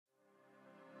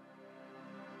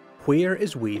Where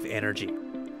is wave energy?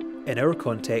 In our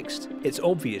context, it's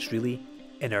obvious really,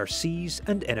 in our seas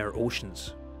and in our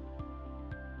oceans.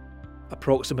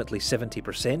 Approximately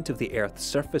 70% of the Earth's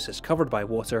surface is covered by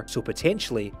water, so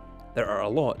potentially there are a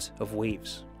lot of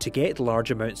waves. To get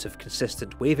large amounts of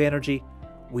consistent wave energy,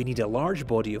 we need a large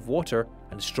body of water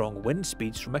and strong wind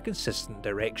speeds from a consistent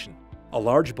direction. A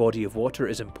large body of water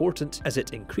is important as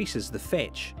it increases the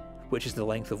fetch, which is the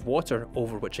length of water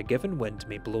over which a given wind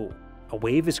may blow. A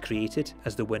wave is created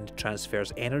as the wind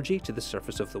transfers energy to the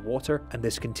surface of the water, and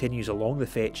this continues along the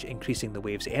fetch, increasing the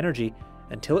wave's energy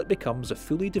until it becomes a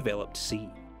fully developed sea.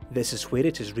 This is where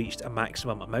it has reached a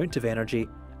maximum amount of energy,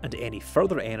 and any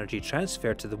further energy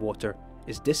transferred to the water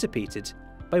is dissipated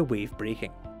by wave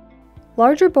breaking.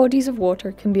 Larger bodies of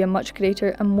water can be a much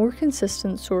greater and more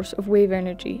consistent source of wave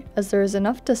energy, as there is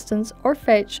enough distance or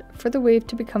fetch for the wave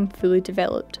to become fully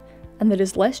developed, and there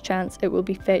is less chance it will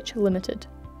be fetch limited.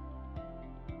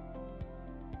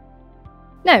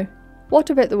 Now, what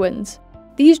about the winds?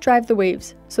 These drive the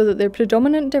waves, so that their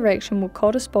predominant direction will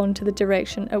correspond to the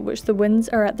direction at which the winds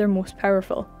are at their most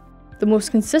powerful. The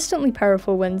most consistently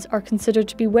powerful winds are considered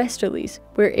to be westerlies,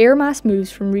 where air mass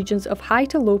moves from regions of high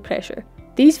to low pressure.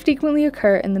 These frequently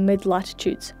occur in the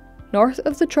mid-latitudes, north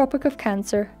of the Tropic of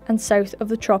Cancer and south of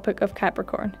the Tropic of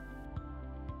Capricorn.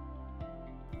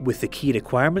 With the key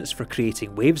requirements for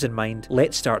creating waves in mind,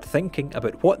 let's start thinking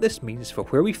about what this means for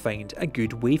where we find a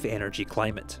good wave energy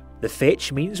climate. The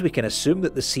fetch means we can assume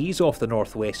that the seas off the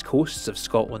northwest coasts of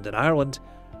Scotland and Ireland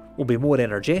will be more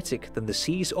energetic than the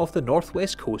seas off the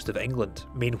northwest coast of England.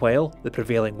 Meanwhile, the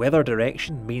prevailing weather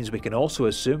direction means we can also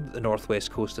assume that the northwest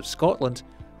coast of Scotland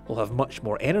will have much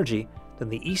more energy than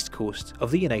the east coast of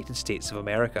the United States of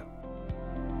America.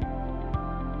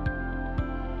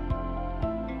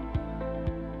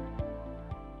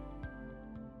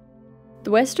 The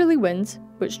westerly winds,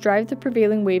 which drive the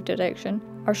prevailing wave direction,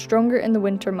 are stronger in the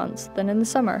winter months than in the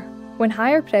summer, when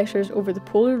higher pressures over the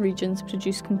polar regions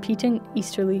produce competing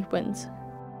easterly winds.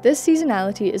 This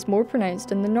seasonality is more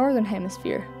pronounced in the northern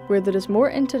hemisphere, where there is more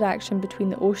interaction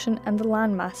between the ocean and the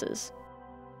land masses.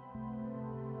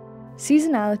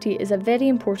 Seasonality is a very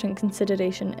important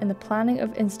consideration in the planning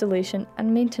of installation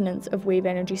and maintenance of wave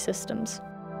energy systems.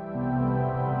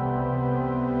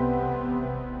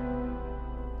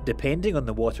 Depending on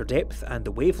the water depth and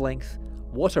the wavelength,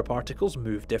 water particles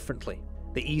move differently.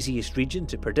 The easiest region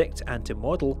to predict and to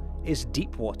model is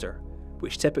deep water,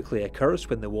 which typically occurs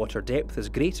when the water depth is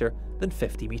greater than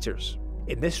 50 metres.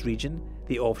 In this region,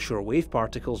 the offshore wave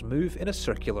particles move in a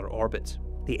circular orbit.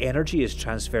 The energy is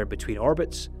transferred between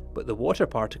orbits, but the water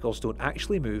particles don't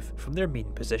actually move from their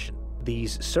mean position.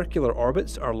 These circular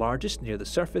orbits are largest near the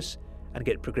surface and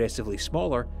get progressively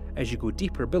smaller as you go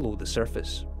deeper below the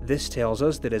surface. This tells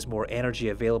us there is more energy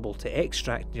available to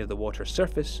extract near the water's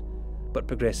surface, but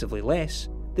progressively less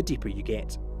the deeper you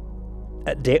get.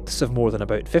 At depths of more than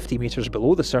about 50 metres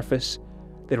below the surface,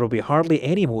 there will be hardly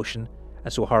any motion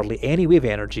and so hardly any wave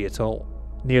energy at all.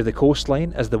 Near the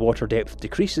coastline, as the water depth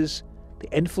decreases,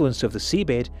 the influence of the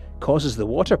seabed causes the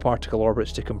water particle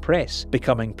orbits to compress,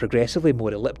 becoming progressively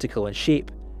more elliptical in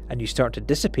shape, and you start to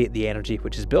dissipate the energy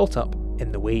which is built up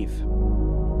in the wave.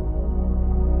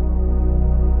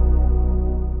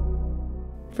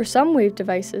 For some wave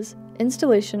devices,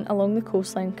 installation along the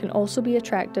coastline can also be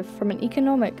attractive from an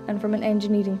economic and from an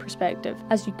engineering perspective,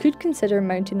 as you could consider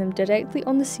mounting them directly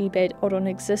on the seabed or on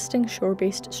existing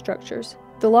shore-based structures.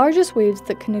 The largest waves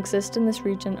that can exist in this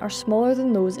region are smaller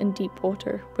than those in deep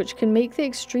water, which can make the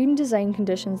extreme design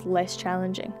conditions less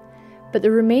challenging, but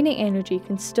the remaining energy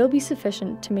can still be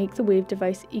sufficient to make the wave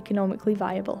device economically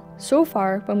viable. So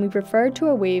far, when we refer to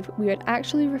a wave, we are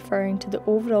actually referring to the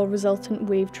overall resultant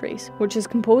wave trace, which is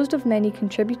composed of many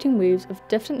contributing waves of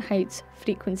different heights,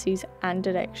 frequencies, and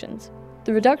directions.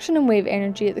 The reduction in wave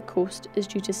energy at the coast is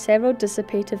due to several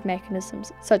dissipative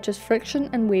mechanisms, such as friction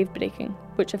and wave breaking,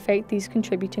 which affect these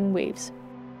contributing waves.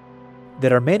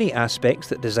 There are many aspects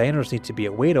that designers need to be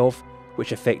aware of,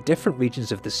 which affect different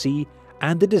regions of the sea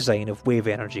and the design of wave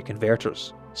energy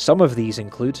converters. Some of these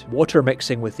include water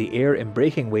mixing with the air in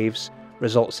breaking waves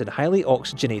results in highly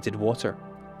oxygenated water.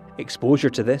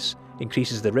 Exposure to this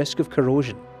increases the risk of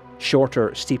corrosion.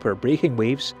 Shorter, steeper breaking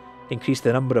waves increase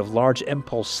the number of large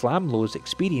impulse slam loads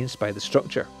experienced by the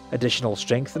structure. Additional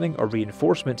strengthening or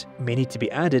reinforcement may need to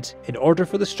be added in order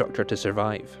for the structure to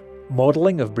survive.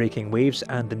 Modelling of breaking waves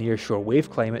and the nearshore wave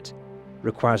climate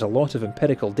requires a lot of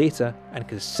empirical data and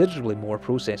considerably more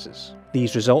processes.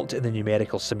 These result in the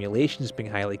numerical simulations being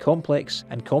highly complex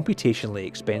and computationally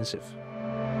expensive.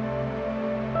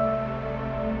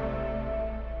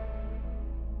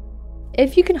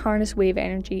 If you can harness wave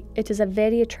energy, it is a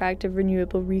very attractive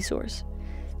renewable resource.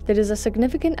 There is a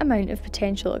significant amount of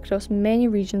potential across many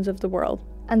regions of the world,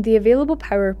 and the available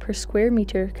power per square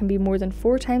metre can be more than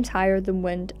 4 times higher than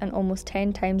wind and almost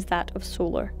 10 times that of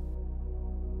solar.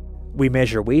 We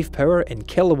measure wave power in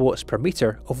kilowatts per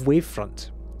metre of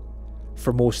wavefront.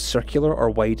 For most circular or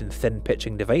wide and thin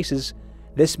pitching devices,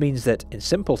 this means that, in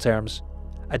simple terms,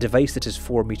 a device that is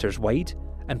 4 metres wide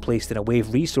and placed in a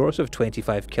wave resource of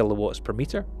 25 kilowatts per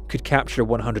metre could capture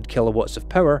 100 kilowatts of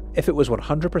power if it was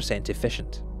 100%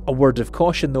 efficient. A word of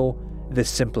caution though, this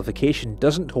simplification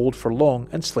doesn't hold for long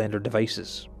and slender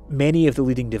devices. Many of the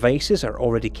leading devices are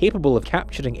already capable of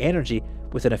capturing energy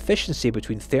with an efficiency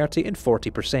between 30 and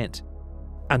 40%,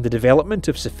 and the development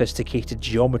of sophisticated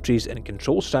geometries and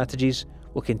control strategies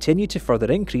will continue to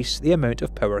further increase the amount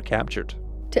of power captured.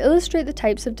 To illustrate the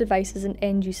types of devices and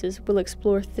end uses, we'll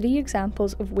explore 3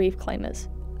 examples of wave climates,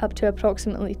 up to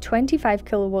approximately 25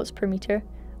 kilowatts per metre,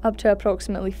 up to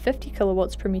approximately 50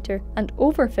 kilowatts per metre, and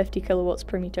over 50 kilowatts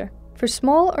per metre. For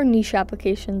small or niche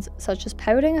applications, such as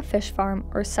powering a fish farm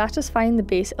or satisfying the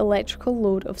base electrical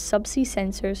load of subsea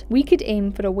sensors, we could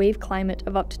aim for a wave climate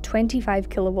of up to 25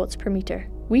 kilowatts per metre.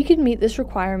 We could meet this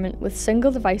requirement with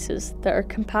single devices that are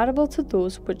comparable to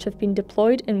those which have been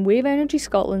deployed in Wave Energy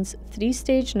Scotland's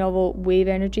 3-stage novel Wave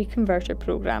Energy Converter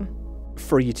programme.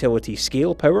 For utility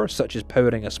scale power, such as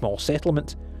powering a small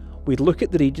settlement, we'd look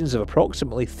at the regions of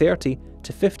approximately 30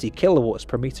 to 50 kilowatts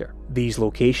per metre. These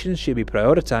locations should be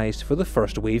prioritised for the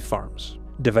first wave farms.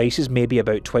 Devices may be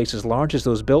about twice as large as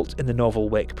those built in the novel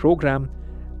WEC programme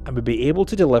and would be able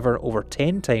to deliver over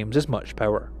 10 times as much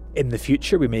power. In the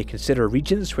future, we may consider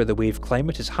regions where the wave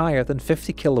climate is higher than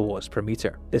 50 kilowatts per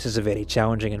metre. This is a very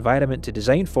challenging environment to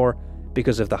design for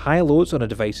because of the high loads on a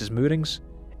device's moorings,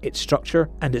 its structure,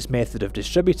 and its method of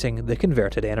distributing the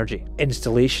converted energy.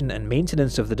 Installation and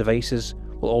maintenance of the devices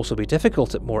will also be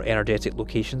difficult at more energetic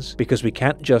locations because we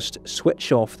can't just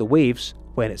switch off the waves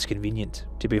when it's convenient.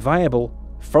 To be viable,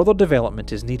 further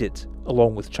development is needed,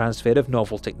 along with transfer of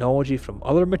novel technology from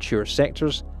other mature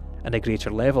sectors and a greater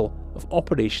level of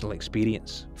operational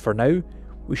experience. For now,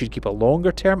 we should keep a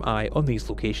longer term eye on these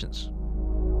locations.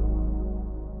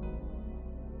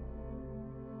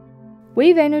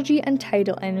 Wave energy and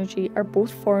tidal energy are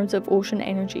both forms of ocean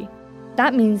energy.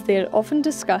 That means they are often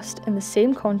discussed in the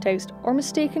same context or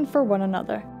mistaken for one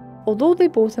another. Although they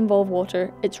both involve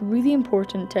water, it's really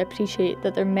important to appreciate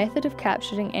that their method of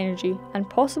capturing energy and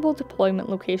possible deployment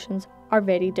locations are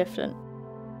very different.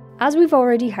 As we've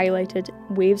already highlighted,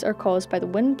 waves are caused by the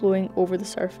wind blowing over the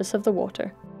surface of the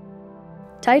water.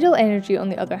 Tidal energy, on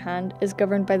the other hand, is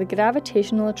governed by the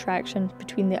gravitational attraction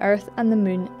between the Earth and the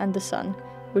Moon and the Sun,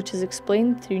 which is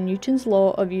explained through Newton's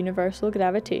law of universal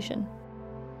gravitation.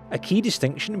 A key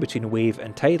distinction between wave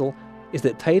and tidal is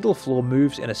that tidal flow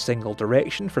moves in a single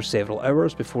direction for several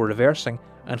hours before reversing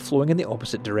and flowing in the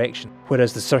opposite direction,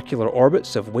 whereas the circular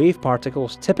orbits of wave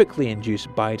particles typically induce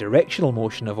bidirectional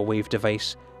motion of a wave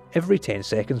device every 10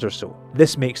 seconds or so.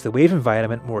 This makes the wave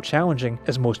environment more challenging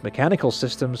as most mechanical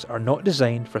systems are not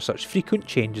designed for such frequent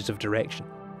changes of direction.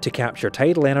 To capture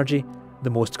tidal energy, the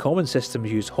most common systems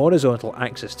use horizontal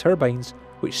axis turbines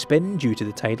which spin due to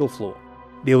the tidal flow.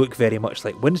 They look very much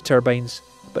like wind turbines,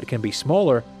 but can be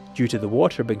smaller due to the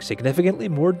water being significantly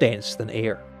more dense than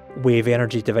air. Wave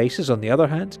energy devices, on the other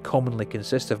hand, commonly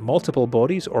consist of multiple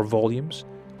bodies or volumes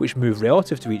which move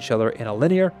relative to each other in a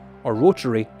linear or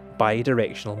rotary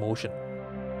bidirectional motion.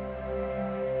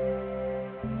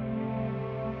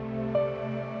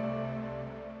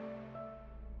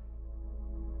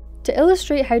 To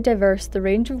illustrate how diverse the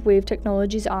range of wave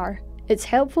technologies are, it's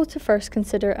helpful to first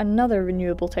consider another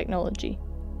renewable technology: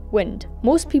 wind.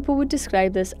 Most people would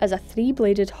describe this as a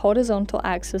 3-bladed horizontal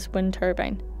axis wind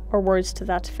turbine, or words to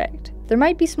that effect. There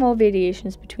might be small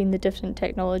variations between the different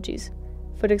technologies.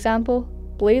 For example,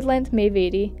 blade length may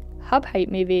vary, hub height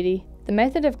may vary, the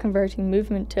method of converting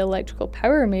movement to electrical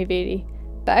power may vary,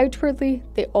 but outwardly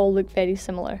they all look very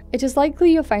similar. It is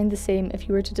likely you'll find the same if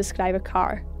you were to describe a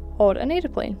car, or an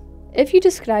aeroplane. If you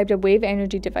described a wave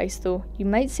energy device though, you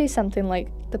might say something like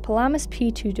the Polamis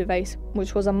P2 device,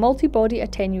 which was a multi-body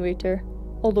attenuator,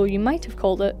 although you might have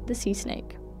called it the Sea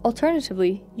Snake.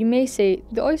 Alternatively, you may say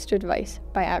the Oyster device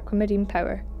by Aquamarine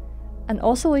Power, an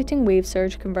oscillating wave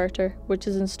surge converter which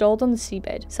is installed on the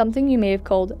seabed, something you may have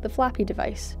called the Flappy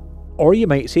device. Or you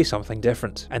might say something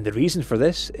different, and the reason for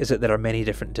this is that there are many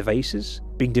different devices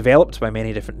being developed by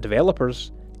many different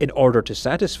developers in order to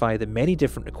satisfy the many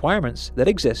different requirements that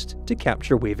exist to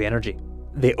capture wave energy.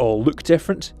 They all look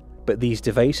different, but these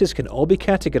devices can all be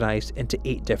categorised into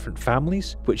 8 different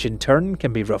families, which in turn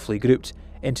can be roughly grouped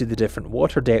into the different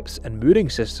water depths and mooring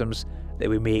systems that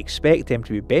we may expect them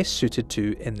to be best suited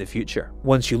to in the future.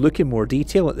 Once you look in more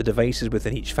detail at the devices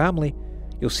within each family,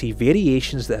 you'll see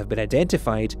variations that have been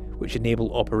identified which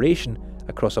enable operation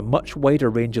across a much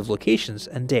wider range of locations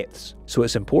and depths, so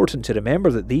it's important to remember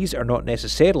that these are not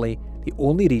necessarily the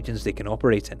only regions they can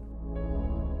operate in.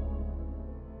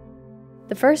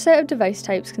 The first set of device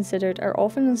types considered are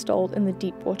often installed in the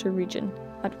deep water region,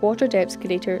 at water depths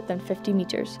greater than 50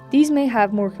 metres. These may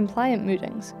have more compliant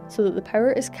moorings, so that the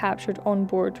power is captured on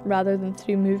board rather than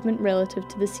through movement relative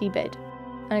to the seabed.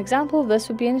 An example of this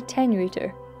would be an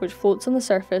attenuator, which floats on the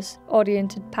surface,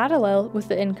 oriented parallel with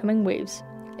the incoming waves.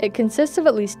 It consists of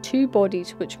at least 2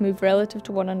 bodies which move relative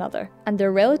to one another, and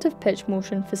their relative pitch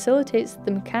motion facilitates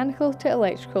the mechanical to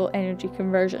electrical energy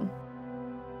conversion.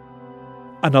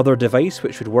 Another device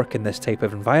which would work in this type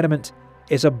of environment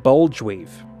is a bulge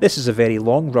wave. This is a very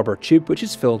long rubber tube which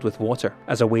is filled with water.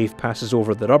 As a wave passes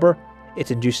over the rubber,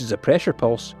 it induces a pressure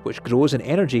pulse which grows in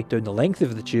energy down the length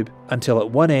of the tube until at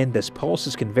one end this pulse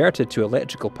is converted to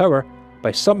electrical power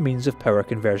by some means of power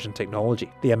conversion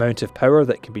technology. The amount of power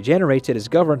that can be generated is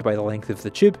governed by the length of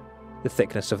the tube, the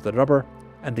thickness of the rubber,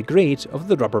 and the grade of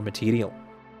the rubber material.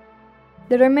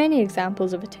 There are many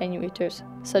examples of attenuators,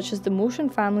 such as the Motion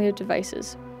family of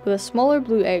devices, with a smaller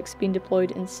Blue X being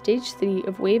deployed in Stage 3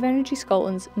 of Wave Energy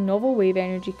Scotland's Novel Wave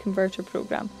Energy Converter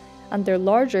programme, and their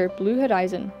larger Blue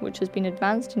Horizon, which has been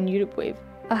advanced in Europe Wave,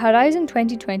 a Horizon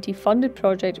 2020 funded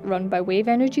project run by Wave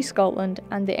Energy Scotland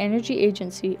and the Energy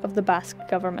Agency of the Basque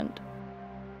Government.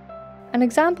 An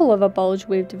example of a bulge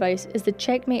wave device is the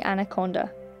Checkmate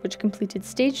Anaconda, which completed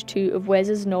Stage 2 of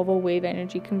WECs' Novel Wave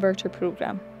Energy Converter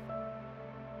programme.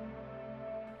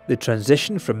 The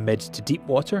transition from mid to deep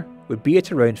water would be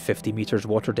at around 50 metres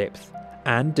water depth,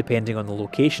 and depending on the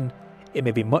location, it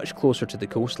may be much closer to the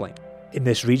coastline. In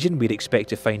this region, we'd expect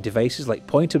to find devices like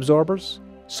point absorbers,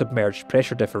 submerged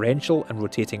pressure differential and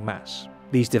rotating mass.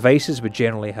 These devices would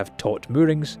generally have taut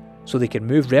moorings, so they can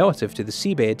move relative to the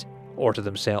seabed or to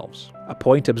themselves. A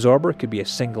point absorber could be a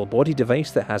single body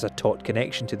device that has a taut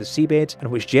connection to the seabed and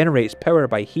which generates power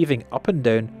by heaving up and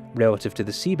down relative to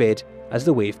the seabed as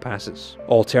the wave passes.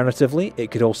 Alternatively,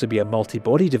 it could also be a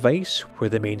multi-body device where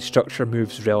the main structure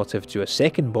moves relative to a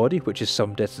second body which is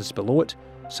some distance below it,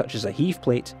 such as a heave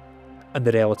plate, and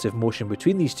the relative motion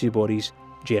between these two bodies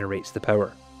generates the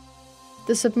power.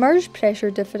 The submerged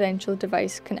pressure differential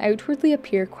device can outwardly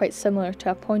appear quite similar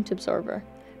to a point absorber,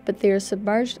 but they are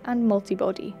submerged and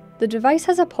multi-body. The device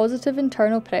has a positive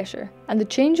internal pressure, and the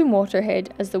change in water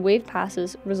head as the wave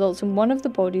passes results in one of the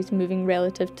bodies moving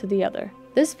relative to the other.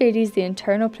 This varies the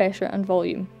internal pressure and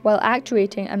volume, while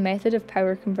actuating a method of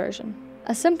power conversion.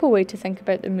 A simple way to think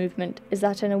about the movement is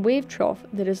that in a wave trough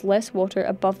there is less water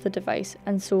above the device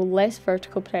and so less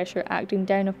vertical pressure acting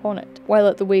down upon it, while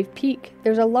at the wave peak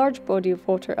there is a large body of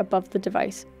water above the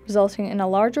device, resulting in a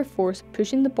larger force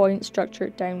pushing the buoyant structure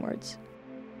downwards.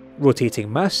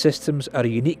 Rotating mass systems are a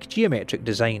unique geometric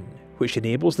design, which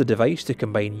enables the device to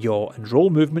combine yaw and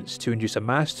roll movements to induce a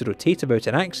mass to rotate about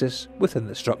an axis within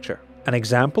the structure. An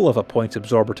example of a point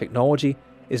absorber technology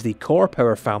is the Core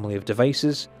Power family of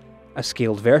devices, a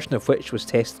scaled version of which was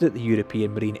tested at the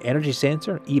European Marine Energy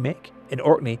Centre (EMEC) in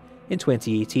Orkney in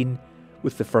 2018,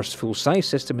 with the first full-size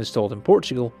system installed in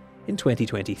Portugal in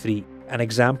 2023. An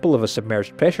example of a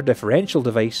submerged pressure differential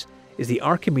device is the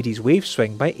Archimedes Wave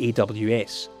Swing by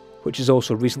AWS, which has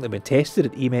also recently been tested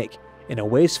at EMEC in a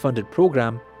WECs-funded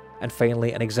programme, and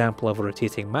finally an example of a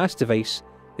rotating mass device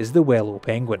is the Wello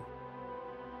Penguin.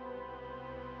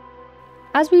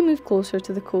 As we move closer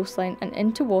to the coastline and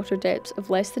into water depths of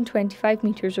less than 25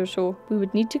 metres or so, we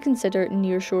would need to consider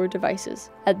near-shore devices.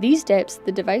 At these depths,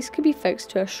 the device could be fixed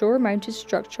to a shore-mounted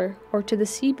structure or to the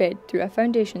seabed through a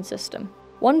foundation system.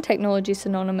 One technology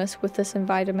synonymous with this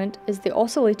environment is the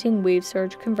oscillating wave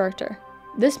surge converter.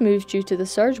 This moves due to the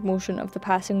surge motion of the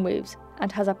passing waves and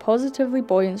has a positively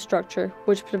buoyant structure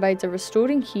which provides a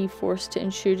restoring heave force to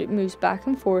ensure it moves back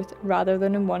and forth rather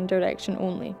than in one direction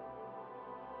only.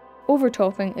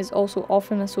 Overtopping is also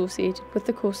often associated with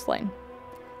the coastline.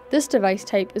 This device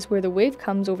type is where the wave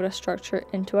comes over a structure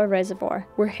into a reservoir,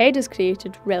 where head is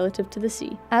created relative to the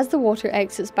sea. As the water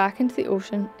exits back into the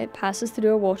ocean, it passes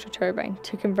through a water turbine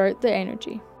to convert the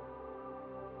energy.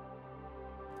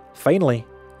 Finally,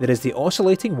 there is the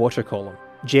oscillating water column.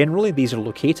 Generally, these are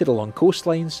located along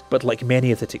coastlines, but like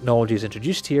many of the technologies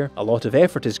introduced here, a lot of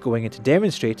effort is going into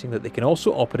demonstrating that they can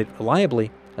also operate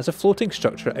reliably as a floating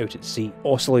structure out at sea.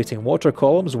 Oscillating water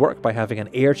columns work by having an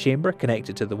air chamber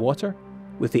connected to the water,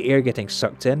 with the air getting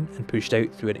sucked in and pushed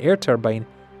out through an air turbine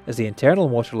as the internal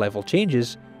water level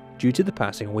changes due to the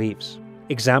passing waves.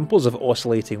 Examples of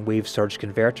oscillating wave surge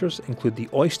converters include the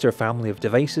Oyster family of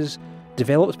devices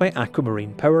developed by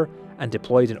Aquamarine Power and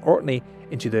deployed in Orkney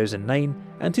in 2009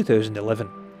 and 2011,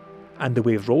 and the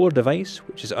Wave Roller device,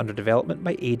 which is under development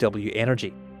by AW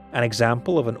Energy. An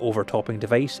example of an overtopping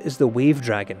device is the Wave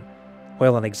Dragon,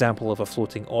 while an example of a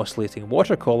floating oscillating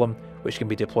water column which can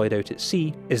be deployed out at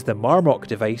sea is the Marmok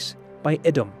device by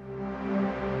IDOM.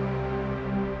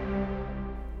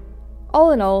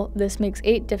 All in all, this makes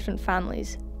 8 different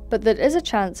families, but there is a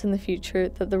chance in the future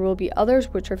that there will be others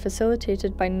which are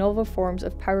facilitated by novel forms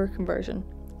of power conversion,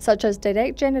 such as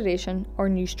direct generation or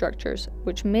new structures,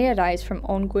 which may arise from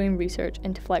ongoing research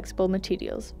into flexible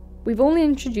materials. We've only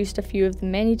introduced a few of the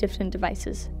many different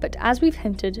devices, but as we've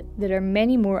hinted, there are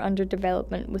many more under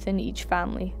development within each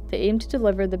family that aim to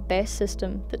deliver the best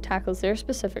system that tackles their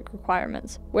specific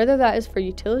requirements, whether that is for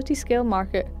utility scale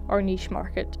market or niche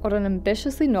market, or an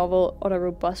ambitiously novel or a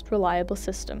robust, reliable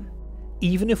system.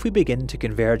 Even if we begin to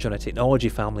converge on a technology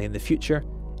family in the future,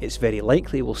 it's very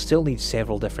likely we'll still need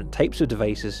several different types of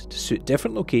devices to suit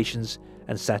different locations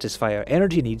and satisfy our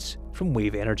energy needs from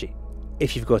wave energy.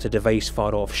 If you've got a device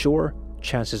far offshore,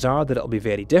 chances are that it'll be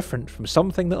very different from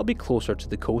something that'll be closer to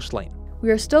the coastline. We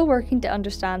are still working to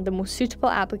understand the most suitable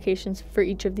applications for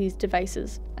each of these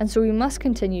devices, and so we must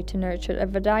continue to nurture a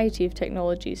variety of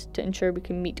technologies to ensure we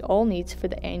can meet all needs for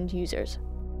the end users.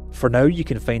 For now, you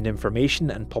can find information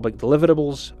and public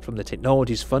deliverables from the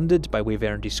technologies funded by Wave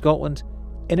Energy Scotland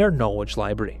in our knowledge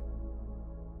library.